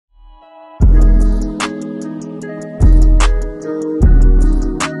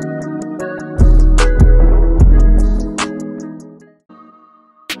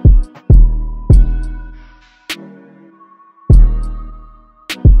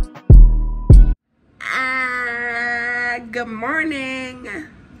Good morning.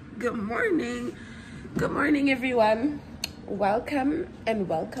 Good morning. Good morning, everyone. Welcome and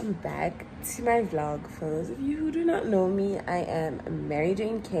welcome back to my vlog. For those of you who do not know me, I am Mary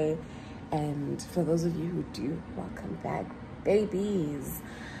Jane K. And for those of you who do, welcome back, babies.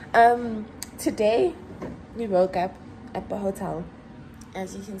 Today, we woke up at the hotel.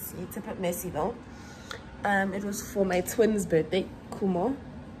 As you can see, it's a bit messy though. It was for my twin's birthday, Kumo.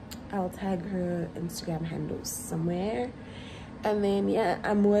 I'll tag her Instagram handles somewhere. And then, yeah,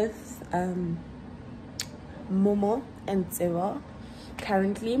 I'm with Momo and Zero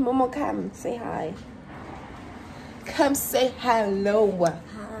currently. Momo, come say hi. Come say hello.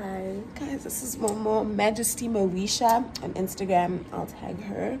 Hi. Guys, this is Momo, Majesty Moesha on Instagram. I'll tag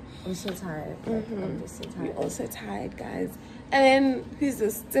her. I'm so tired. I'm just so tired. We're also tired, guys. And then, who's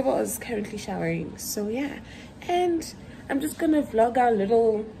this? Zero is currently showering. So, yeah. And I'm just going to vlog our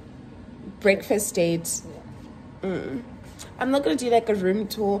little breakfast date. I'm not gonna do like a room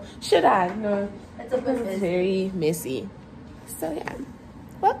tour. Should I? No, It's a bit messy. Very messy. So yeah,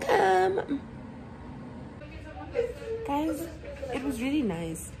 welcome, guys. It was really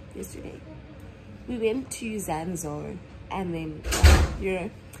nice yesterday. We went to Zanzo and then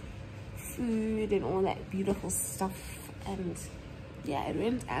food and all that beautiful stuff, and yeah, it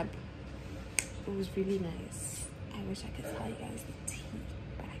went up. It was really nice. I wish I could tell you guys the tea.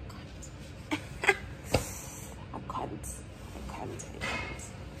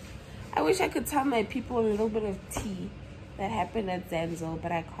 I wish I could tell my people a little bit of tea that happened at Zanzo,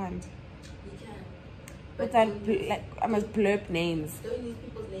 but I can't. You can. But like, I must blurb names. Don't use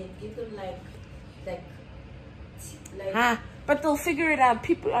people's names. Give them like. But they'll figure it out.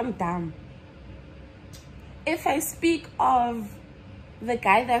 People, I'm dumb. If I speak of the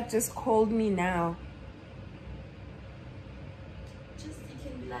guy that just called me now, You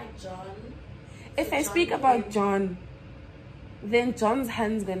can be like John. if I speak about John, then John's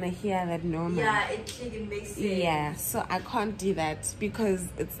hand's gonna hear that normal. Yeah, it makes sense. Yeah, so I can't do that because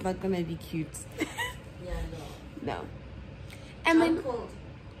it's not gonna be cute. Yeah, no. No. And John then called.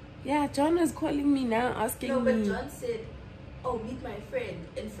 yeah, John is calling me now, asking No, but me. John said, "Oh, meet my friend,"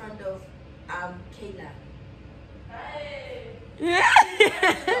 in front of Kayla.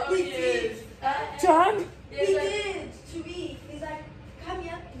 He did. John. He did to me. He's like, "Come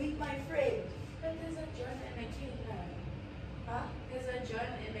here, meet my friend." But there's a John and a Kayla. Huh? There's a John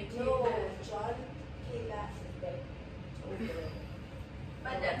and a Kayla. No, John, Kayla is back.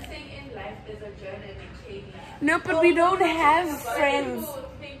 But I'm saying in life there's a John and a Kayla. No, but we don't have friends.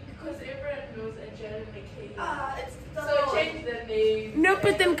 People think because everyone knows a John and a Kayla. It's So change the name. No,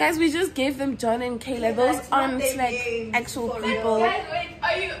 but then guys, we just gave them John and Kayla. Yeah, Those that's not aren't their like names, actual for people. Guys, wait,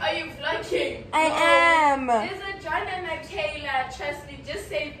 are you vlogging? I am. There's a John and a Kayla. Trust me, just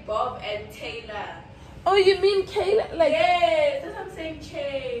say Bob and Taylor. Oh, you mean Kayla? Like Yes, that's what I'm saying.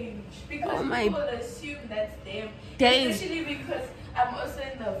 Change because Oh my people assume that's them. days. Especially because I'm also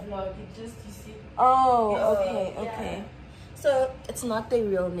in the vlog. It just you see. Oh, okay, Yeah. okay. So it's not their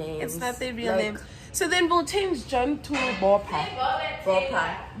real name. It's not their real name. So then we'll change John to Bopa. Say Bob and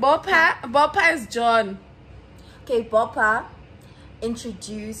Bopa. Taylor. Bopa is John. Okay, Bopa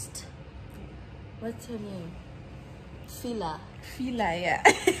introduced. What's her name? Fila. Fila, yeah.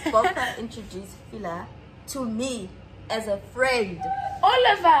 Bopa introduced Fila to me as a friend. All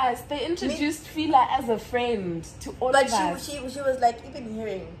of us. They introduced Fila as a friend to all But of us. she was like, even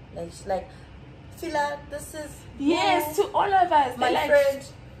hearing, like, she's like, Fila, this is Yes, to all of us. my They're friend. like,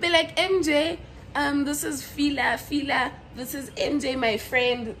 they're like, MJ, this is Fila, this is MJ, my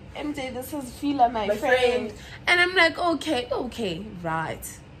friend. MJ, this is Fila, my friend. And I'm like, okay,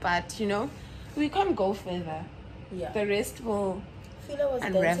 right. But, you know, we can't go further. Yeah. The rest will Fila was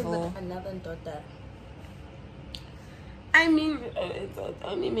dancing unravel. with another daughter. I mean, it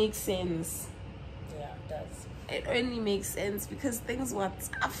only makes sense. Yeah, it does. It only makes sense because things were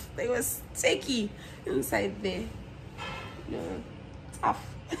tough. They were sticky inside there. No, tough.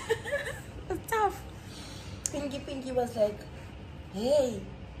 It's tough. Pinky was like, hey,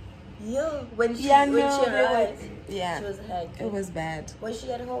 yo, when she Yeah, arrived, yeah, she was like, it was bad. was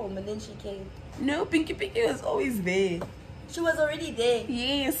she at home? And then she came. No, Pinky was always there. She was already there.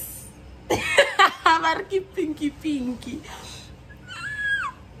 Yes. Marky Pinky.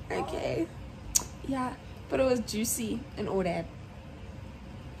 Okay. Yeah, but it was juicy and all that.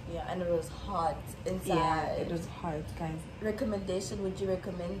 Yeah, and it was hot inside. Yeah, it was hard, guys. Recommendation, would you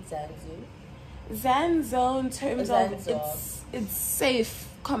recommend Zanzu? Zanzo in terms of Zanzo. it's safe.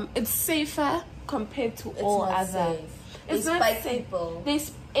 It's safer compared to all not other. safe. It's They not spike safe. people. They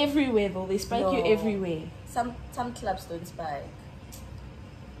everywhere though. They spike you No. everywhere. Some clubs don't spike.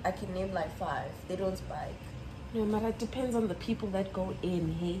 I can name like 5. They don't spike. No, but it depends on the people that go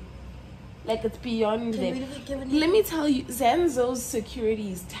in, hey? Like, it's beyond them. Let me tell you, Zanzo's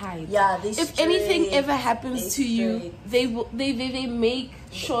security is tight. Yeah, if anything ever happens to you, they make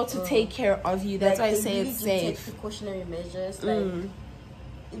sure to take care of you. That's why I say it's safe. Take precautionary measures, like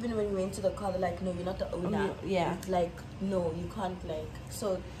even when we went to the car, they're like, no, you're not the owner. Yeah. It's like, no, you can't, like,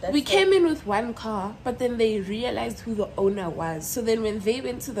 so that's we came in with one car, but then they realized who the owner was. So then when they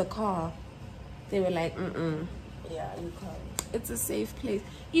went to the car, they were like, yeah, you can't. It's a safe place.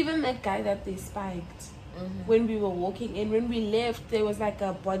 Even that guy that they spiked, when we were walking in, when we left, there was like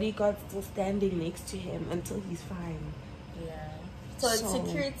a bodyguard still standing next to him until he's fine. Yeah. So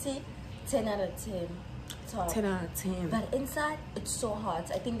security, 10 out of 10. Top. 10 out of 10. But inside, it's so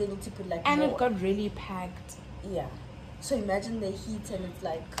hot. I think they need to put like and more. It got really packed. Yeah. So imagine the heat and it's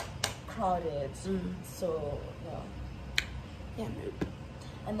like crowded. So, yeah. Yeah, nope.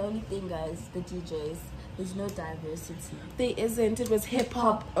 And the only thing, guys, the DJs, there's no diversity. There isn't. It was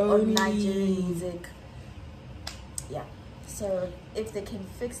hip-hop only. Or Nigerian music. Yeah. So if they can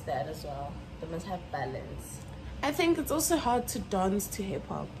fix that as well, they must have balance. I think it's also hard to dance to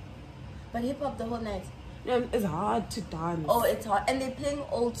hip-hop. But hip-hop the whole night. No, it's hard to dance. Oh, it's hard. And they're playing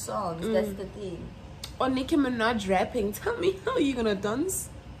old songs. That's the thing. Or Nicki Minaj rapping. Tell me how you're gonna dance.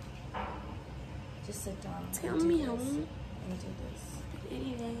 Just sit down. Tell me how. And do this.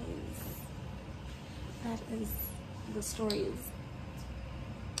 Anyways, that is the stories.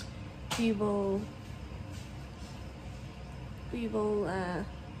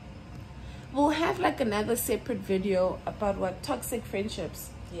 We'll have like another separate video about what toxic friendships.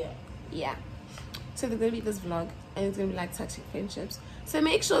 Yeah. So there's gonna be this vlog and it's gonna be like toxic friendships. So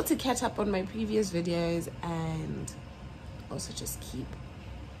make sure to catch up on my previous videos and also just keep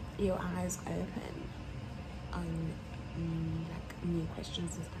your eyes open on like new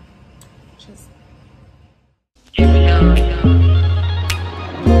questions and stuff. Just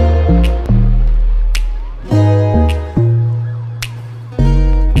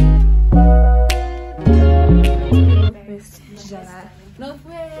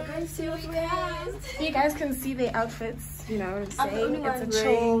you guys can see their outfits, you know, it's a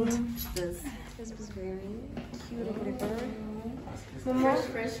chilled. This was very cute or whatever. Momo,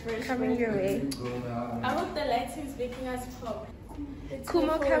 Fresh. coming your way. I hope the lighting is making us pop.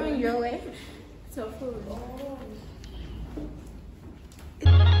 Kumo coming your way. So food.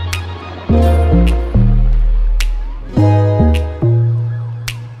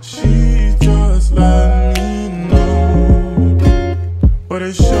 She just let me know, but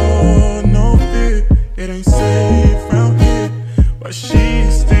it sure no fit. It ain't safe round here, but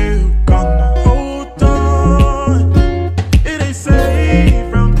she's still gonna hold on. It ain't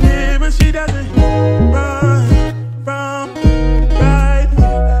safe round here, but she doesn't run from right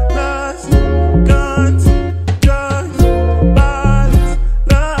here. Lost guns, drugs, violence,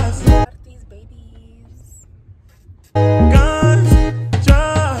 lost These babies. guns,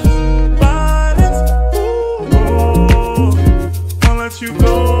 drugs, violence. Ooh, won't let you go.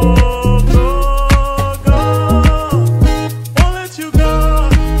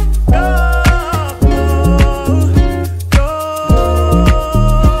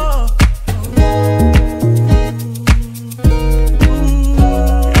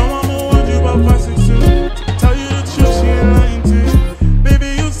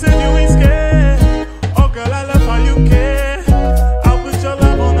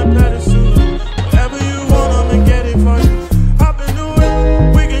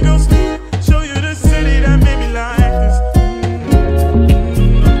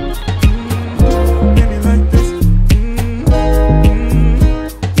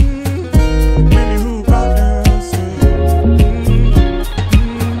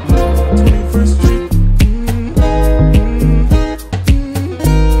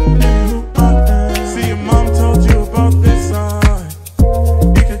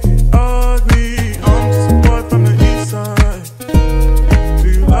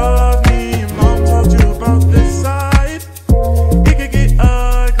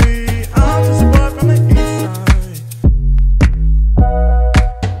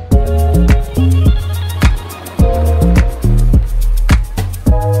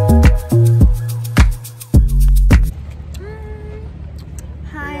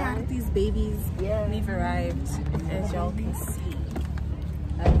 We've arrived, as y'all can see.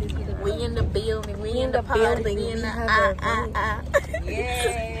 We in the building. We in the building. We in the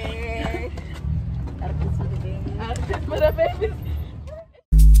Yeah. For the babies.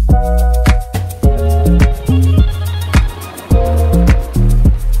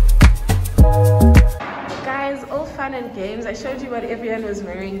 Guys, all fun and games. I showed you what everyone was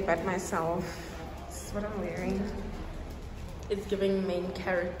wearing but myself. is what I'm wearing. It's giving main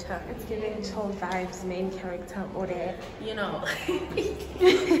character. It's giving chill vibes, main character order. You know. It's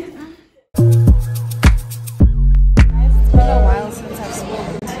been a while since I've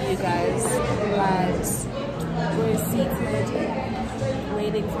spoken to you guys, but we're seated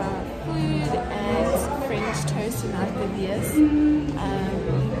waiting for our food at French toast in Hartebees.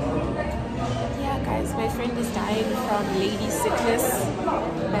 Yeah guys, my friend is dying from lady sickness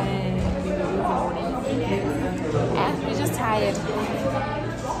and we were moving on. And we're just tired.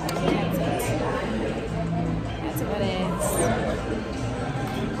 That's it. That's about it.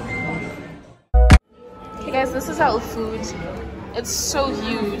 Okay guys, this is our food. It's so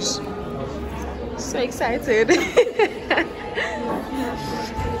huge. So excited.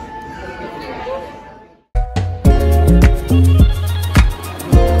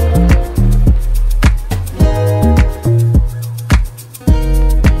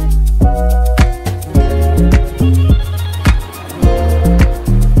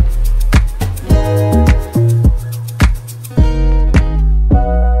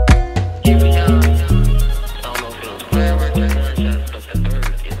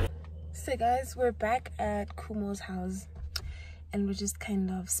 So guys, we're back at Kumo's house and we're just kind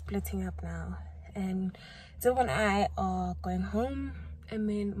of splitting up now, and Zil and I are going home and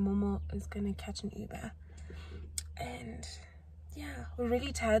then Momo is gonna catch an Uber. And yeah, we're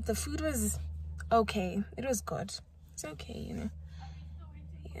really tired. The food was okay, it was good, it's okay, you know.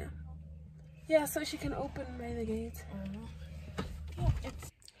 Yeah, so she can open by the gate.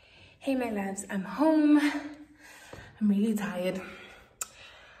 Hey my loves, I'm home. I'm really tired.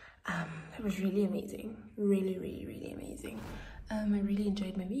 It was really amazing, really amazing. I really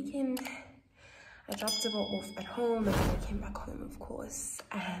enjoyed my weekend. I dropped them off at home and then I came back home, of course,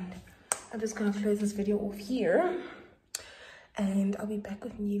 and I'm just gonna close this video off here and I'll be back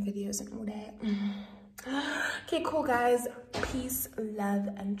with new videos and all that. Okay, cool guys, peace, love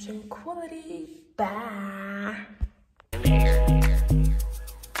and tranquility. Bye.